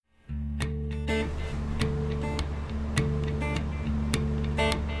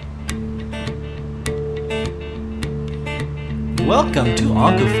Welcome to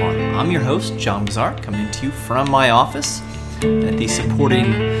OncoPharm. I'm your host, John Bazar, coming to you from my office at the supporting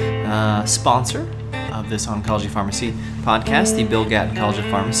sponsor of this Oncology Pharmacy podcast, the Bill Gatton College of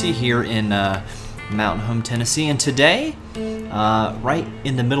Pharmacy here in Mountain Home, Tennessee. And today, right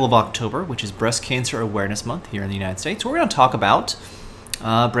in the middle of October, which is Breast Cancer Awareness Month here in the United States, we're going to talk about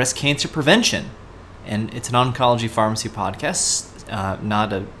breast cancer prevention. And it's an oncology pharmacy podcast,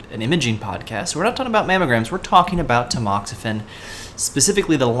 not an imaging podcast. So we're not talking about mammograms. We're talking about tamoxifen,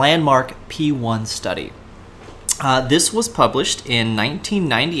 specifically the landmark P1 study. This was published in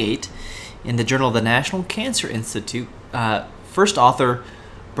 1998 in the Journal of the National Cancer Institute. First author,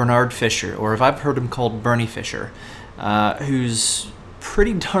 Bernard Fisher, or if I've heard him called Bernie Fisher, who's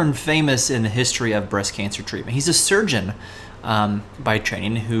pretty darn famous in the history of breast cancer treatment. He's a surgeon by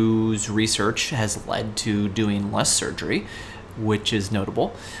training whose research has led to doing less surgery, which is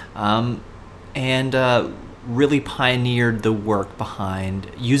notable, and really pioneered the work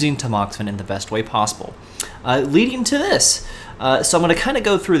behind using tamoxifen in the best way possible, leading to this. So I'm going to kind of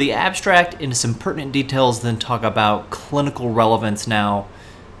go through the abstract into some pertinent details, then talk about clinical relevance now.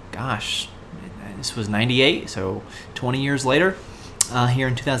 Gosh, this was 98, so 20 years later, here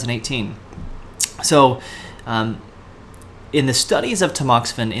in 2018. So, in the studies of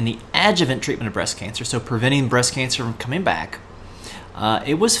tamoxifen in the adjuvant treatment of breast cancer, so preventing breast cancer from coming back,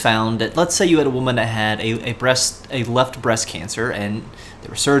 it was found that, let's say you had a woman that had a left breast cancer, and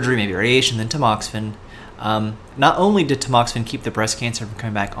there was surgery, maybe radiation, then tamoxifen. Not only did tamoxifen keep the breast cancer from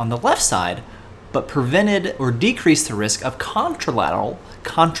coming back on the left side, but prevented or decreased the risk of contralateral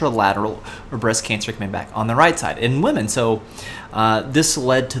or breast cancer coming back on the right side in women. So this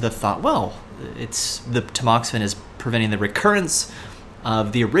led to the thought, well, the tamoxifen is preventing the recurrence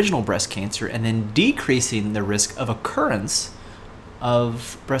of the original breast cancer and then decreasing the risk of occurrence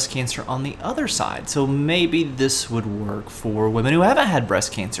of breast cancer on the other side. So maybe this would work for women who haven't had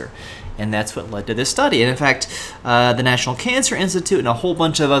breast cancer. And that's what led to this study. And in fact, the National Cancer Institute and a whole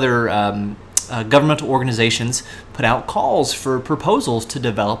bunch of other governmental organizations put out calls for proposals to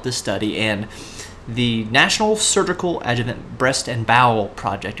develop this study. And the National Surgical Adjuvant Breast and Bowel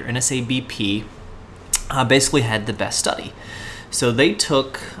Project, or NSABP, basically had the best study. So they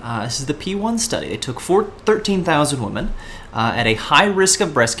took, this is the P1 study, they took 13,000 women at a high risk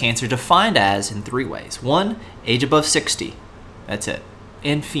of breast cancer, defined as in three ways. One, age above 60, that's it,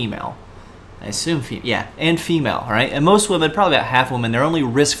 and female. I assume, and female, right? And most women, probably about half women, their only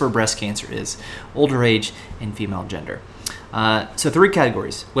risk for breast cancer is older age and female gender. So three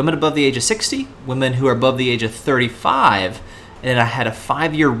categories: women above the age of 60, women who are above the age of 35, and I had a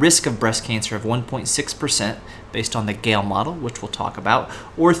 5-year risk of breast cancer of 1.6% based on the Gale model, which we'll talk about,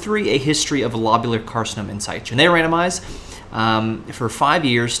 or 3, a history of lobular carcinoma in situ. And they randomized for 5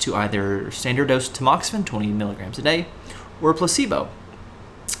 years to either standard dose tamoxifen, 20 milligrams a day, or placebo.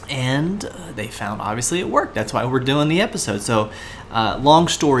 And they found, obviously, it worked. That's why we're doing the episode. So long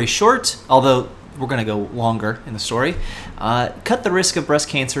story short, although we're going to go longer in the story, cut the risk of breast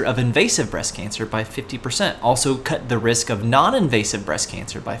cancer, of invasive breast cancer, by 50%. Also cut the risk of non-invasive breast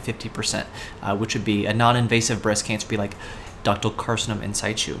cancer by 50%, which would be a non-invasive breast cancer would be like ductal carcinoma in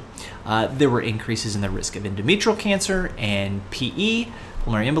situ. There were increases in the risk of endometrial cancer and PE,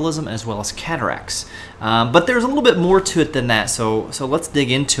 pulmonary embolism, as well as cataracts. But there's a little bit more to it than that, so let's dig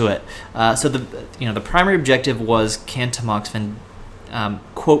into it. So the primary objective was, can tamoxifen,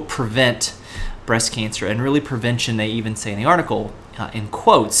 quote, prevent breast cancer? And really, prevention, they even say in the article, in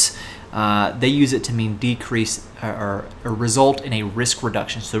quotes, they use it to mean decrease or result in a risk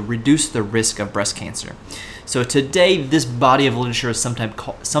reduction, so reduce the risk of breast cancer. So today, this body of literature is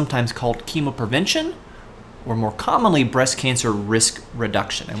sometimes called chemoprevention, or more commonly, breast cancer risk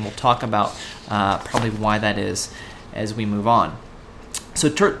reduction. And we'll talk about probably why that is as we move on. So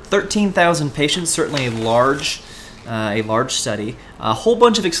 13,000 patients, certainly a large study. A whole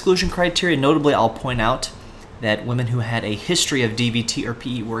bunch of exclusion criteria. Notably, I'll point out that women who had a history of DVT or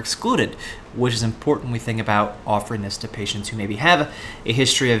PE were excluded, which is important when we think about offering this to patients who maybe have a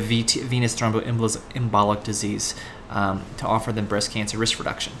history of venous thromboembolic disease, to offer them breast cancer risk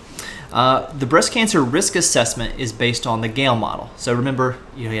reduction. The breast cancer risk assessment is based on the Gale model. So remember,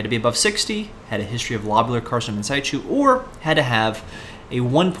 you had to be above 60, had a history of lobular carcinoma in situ, or had to have a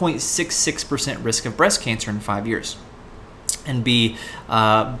 1.66% risk of breast cancer in 5 years, and be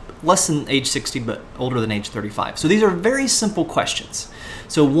less than age 60 but older than age 35. So these are very simple questions.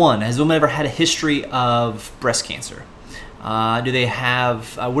 So one, has a woman ever had a history of breast cancer? Do they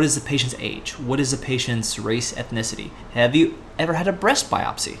have, what is the patient's age? What is the patient's race, ethnicity? Have you ever had a breast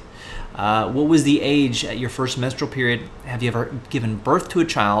biopsy? What was the age at your first menstrual period? Have you ever given birth to a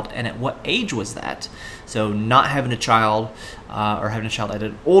child, and at what age was that? So not having a child or having a child at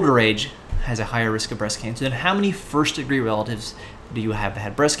an older age has a higher risk of breast cancer. Then how many first-degree relatives do you have that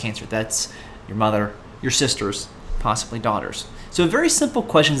had breast cancer? That's your mother, your sisters, possibly daughters. So very simple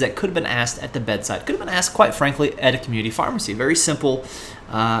questions that could have been asked at the bedside, could have been asked, quite frankly, at a community pharmacy. Very simple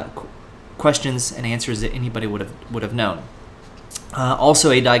questions and answers that anybody would have known.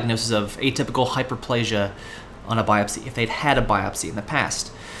 Also, a diagnosis of atypical hyperplasia on a biopsy, if they'd had a biopsy in the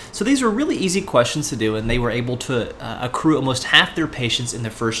past. So these were really easy questions to do, and they were able to accrue almost half their patients in the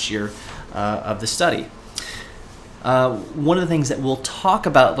first year of the study. One of the things that we'll talk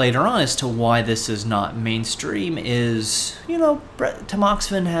about later on as to why this is not mainstream is,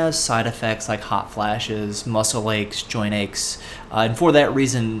 tamoxifen has side effects like hot flashes, muscle aches, joint aches, and for that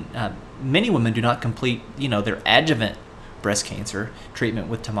reason, many women do not complete, their adjuvant breast cancer treatment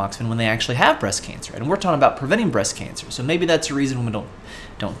with tamoxifen when they actually have breast cancer. And we're talking about preventing breast cancer, so maybe that's a reason women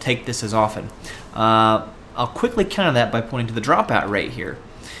don't take this as often. I'll quickly counter that by pointing to the dropout rate here.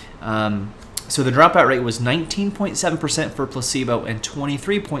 So the dropout rate was 19.7% for placebo and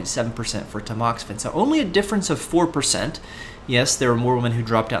 23.7% for tamoxifen. So only a difference of 4%. Yes, there were more women who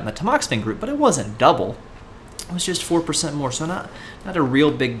dropped out in the tamoxifen group, but it wasn't double. It was just 4% more, so not a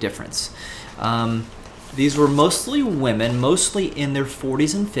real big difference. These were mostly women, mostly in their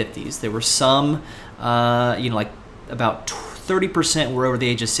 40s and 50s. There were some, like about 30% were over the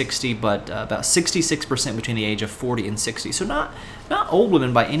age of 60, but about 66% between the age of 40 and 60. So not old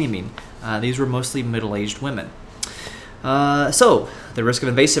women by any means. These were mostly middle-aged women. So the risk of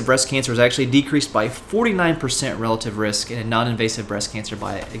invasive breast cancer was actually decreased by 49% relative risk, and in non-invasive breast cancer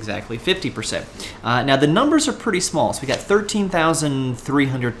by exactly 50%. Now the numbers are pretty small. So we got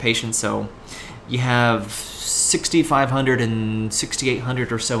 13,300 patients. So you have 6,500 and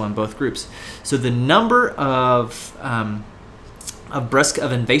 6,800 or so in both groups. So the number of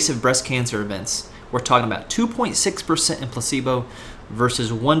invasive breast cancer events, we're talking about 2.6% in placebo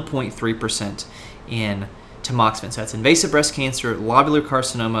versus 1.3% in tamoxifen. So that's invasive breast cancer, lobular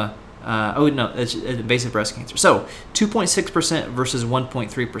carcinoma. It's invasive breast cancer. So 2.6% versus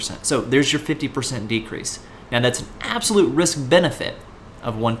 1.3%. So there's your 50% decrease. Now that's an absolute risk benefit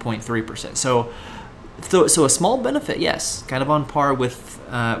of 1.3%. So a small benefit, yes, kind of on par with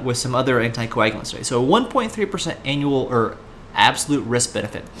some other anticoagulant studies. So a 1.3% annual or absolute risk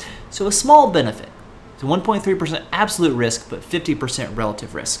benefit. So a small benefit. So 1.3% absolute risk, but 50%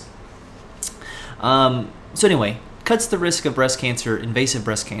 relative risk. So anyway, cuts the risk of breast cancer, invasive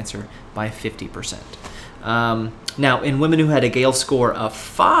breast cancer, by 50%. Now, in women who had a Gale score of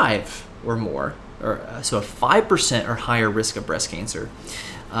 5 or more, so a 5% or higher risk of breast cancer,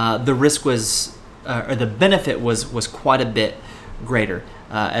 the risk was, or the benefit was quite a bit greater,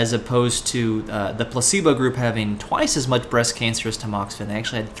 as opposed to the placebo group having twice as much breast cancer as tamoxifen. They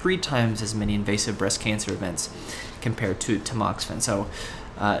actually had 3 times as many invasive breast cancer events compared to tamoxifen. So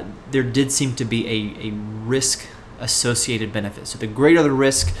there did seem to be a risk-associated benefit. So the greater the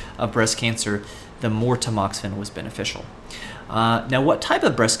risk of breast cancer, the more tamoxifen was beneficial. Now, what type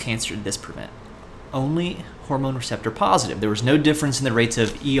of breast cancer did this prevent? Only hormone receptor positive. There was no difference in the rates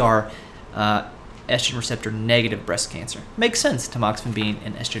of ER, estrogen receptor negative breast cancer. Makes sense, tamoxifen being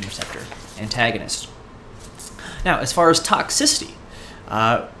an estrogen receptor antagonist. Now, as far as toxicity,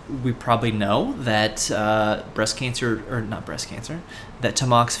 we probably know that that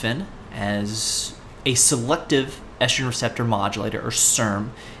tamoxifen, as a selective estrogen receptor modulator, or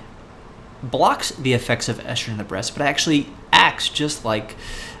SERM, blocks the effects of estrogen in the breast, but actually acts just like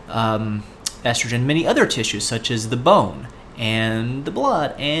estrogen in many other tissues, such as the bone and the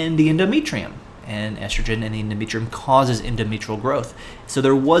blood and the endometrium. And estrogen in the endometrium causes endometrial growth. So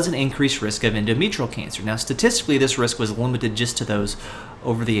there was an increased risk of endometrial cancer. Now, statistically, this risk was limited just to those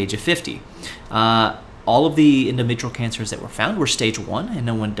over the age of 50. All of the endometrial cancers that were found were stage 1, and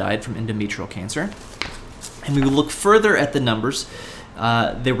no one died from endometrial cancer. And we look further at the numbers.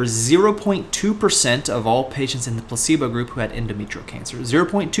 There were 0.2% of all patients in the placebo group who had endometrial cancer.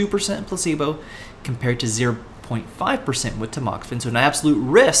 0.2% in placebo compared to 0.5% with tamoxifen. So an absolute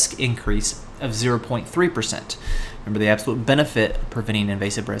risk increase of 0.3%. Remember, the absolute benefit of preventing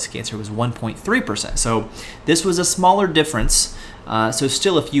invasive breast cancer was 1.3%. So this was a smaller difference. So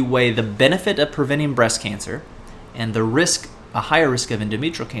still, if you weigh the benefit of preventing breast cancer and the risk, a higher risk of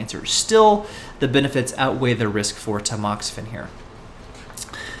endometrial cancer, still the benefits outweigh the risk for tamoxifen here.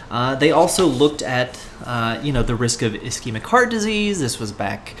 They also looked at the risk of ischemic heart disease. This was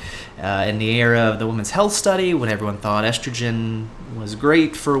back in the era of the Women's Health Study, when everyone thought estrogen was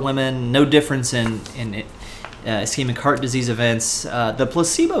great for women. No difference in ischemic heart disease events. The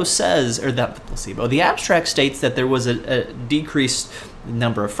placebo says, or not the placebo, the abstract states that there was a decreased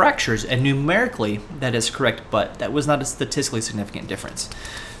number of fractures, and numerically that is correct, but that was not a statistically significant difference,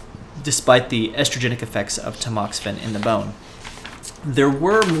 despite the estrogenic effects of tamoxifen in the bone. There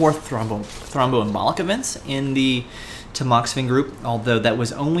were more thromboembolic events in the tamoxifen group, although that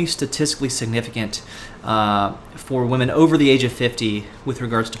was only statistically significant for women over the age of 50 with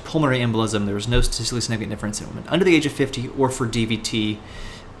regards to pulmonary embolism. There was no statistically significant difference in women under the age of 50 or for DVT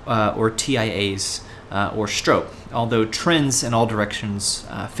or TIAs or stroke, although trends in all directions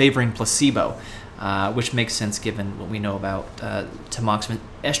favoring placebo, which makes sense given what we know about tamoxifen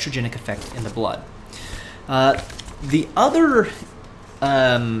estrogenic effect in the blood. The other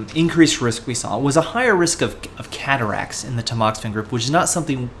increased risk we saw was a higher risk of cataracts in the tamoxifen group, which is not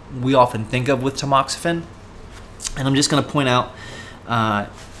something we often think of with tamoxifen. And I'm just going to point out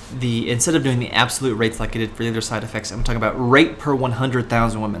instead of doing the absolute rates like I did for the other side effects, I'm talking about rate per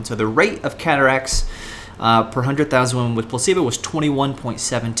 100,000 women. So the rate of cataracts per 100,000 women with placebo was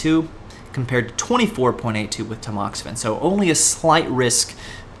 21.72 compared to 24.82 with tamoxifen. So only a slight risk,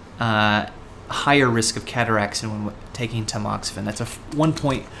 higher risk of cataracts in women taking tamoxifen. That's a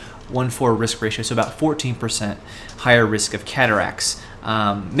 1.14 risk ratio, so about 14% higher risk of cataracts.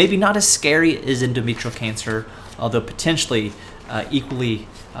 Maybe not as scary as endometrial cancer, although potentially equally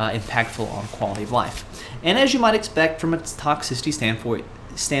impactful on quality of life. And as you might expect from a toxicity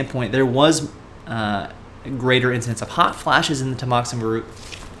standpoint, there was greater incidence of hot flashes in the tamoxifen group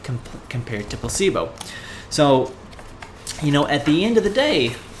compared to placebo. So, at the end of the day,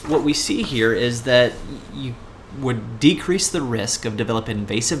 what we see here is that you would decrease the risk of developing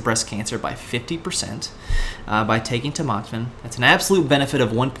invasive breast cancer by 50% by taking tamoxifen. That's an absolute benefit of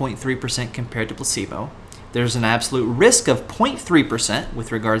 1.3% compared to placebo. There's an absolute risk of 0.3%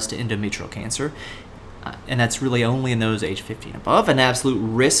 with regards to endometrial cancer, and that's really only in those age 50 and above. An absolute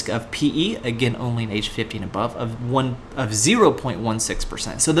risk of PE, again only in age 50 and above, of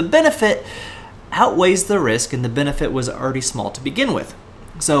 0.16%. So the benefit outweighs the risk, and the benefit was already small to begin with.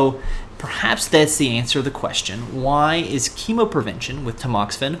 So perhaps that's the answer to the question: why is chemoprevention with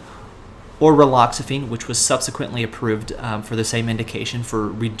tamoxifen or raloxifene, which was subsequently approved for the same indication for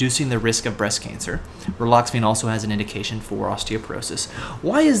reducing the risk of breast cancer? Raloxifene also has an indication for osteoporosis.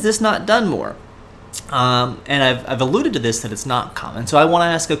 Why is this not done more? And I've alluded to this, that it's not common. So I want to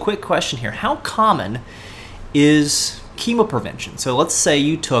ask a quick question here. How common is chemoprevention? So let's say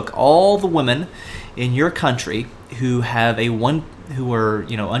you took all the women in your country who have who are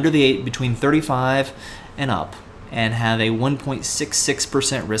under the age between 35 and up and have a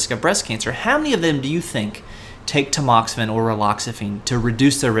 1.66% risk of breast cancer. How many of them do you think take tamoxifen or raloxifene to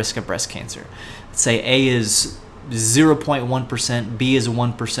reduce their risk of breast cancer? Let's say A is 0.1%, B is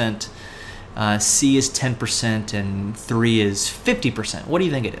 1%, C is 10%, and 3 is 50%. What do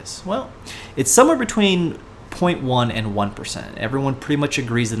you think it is? Well, it's somewhere between 0.1 and 1%. Everyone pretty much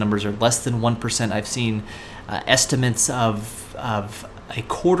agrees the numbers are less than 1%. I've seen estimates of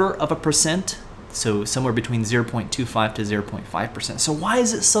 0.25%, so somewhere between 0.25 to 0.5%. So why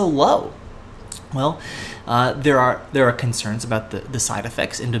is it so low? Well, there are concerns about the side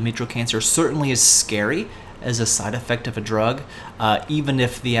effects. Endometrial cancer certainly is scary as a side effect of a drug, even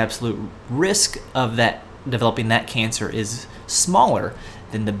if the absolute risk of developing that cancer is smaller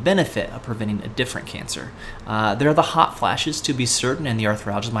than the benefit of preventing a different cancer. There are the hot flashes, to be certain, and the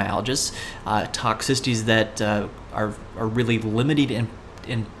arthralgias, myalgias, toxicities that are really limited in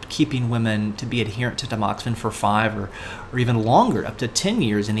keeping women to be adherent to tamoxifen for 5 or even longer, up to 10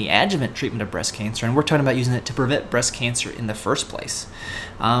 years in the adjuvant treatment of breast cancer. And we're talking about using it to prevent breast cancer in the first place.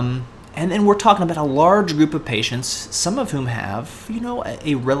 And then we're talking about a large group of patients, some of whom have,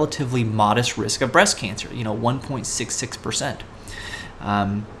 a relatively modest risk of breast cancer, 1.66%.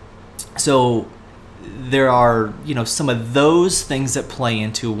 So there are, some of those things that play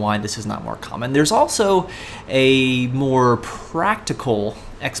into why this is not more common. There's also a more practical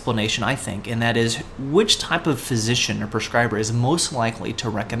explanation, I think, and that is which type of physician or prescriber is most likely to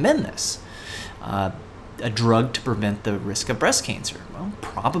recommend this. A drug to prevent the risk of breast cancer? Well,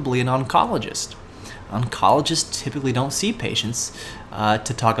 probably an oncologist. Oncologists typically don't see patients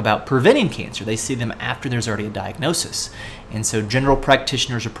to talk about preventing cancer. They see them after there's already a diagnosis. And so general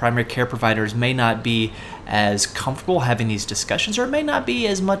practitioners or primary care providers may not be as comfortable having these discussions, or it may not be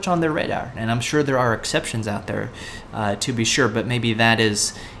as much on their radar. And I'm sure there are exceptions out there to be sure, but maybe that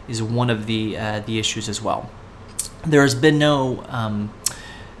is one of the issues as well. There has been no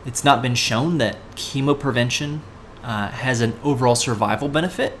It's not been shown that chemoprevention has an overall survival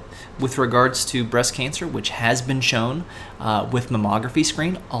benefit with regards to breast cancer, which has been shown with mammography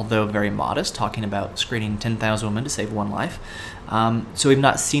screen, although very modest, talking about screening 10,000 women to save one life. So we've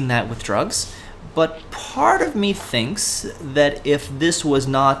not seen that with drugs. But part of me thinks that if this was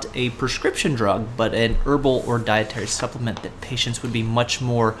not a prescription drug, but an herbal or dietary supplement, that patients would be much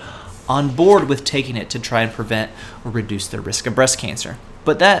more on board with taking it to try and prevent or reduce their risk of breast cancer.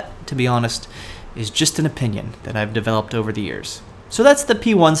 But that, to be honest, is just an opinion that I've developed over the years. So that's the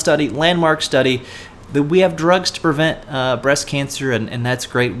P1 study, landmark study. That we have drugs to prevent breast cancer, and that's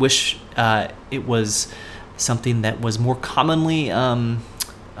great. Wish it was something that was more commonly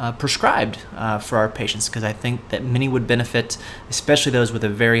prescribed for our patients, because I think that many would benefit, especially those with a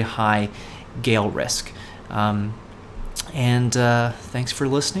very high Gale risk. Thanks for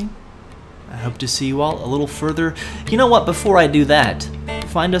listening. I hope to see you all a little further. You know what? Before I do that,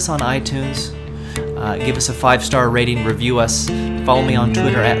 find us on iTunes. Give us a 5-star rating. Review us. Follow me on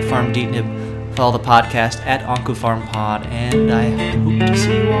Twitter at FarmDeepNib. Follow the podcast at OncoFarmPod. And I hope to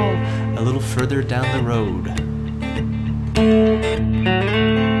see you all a little further down the road.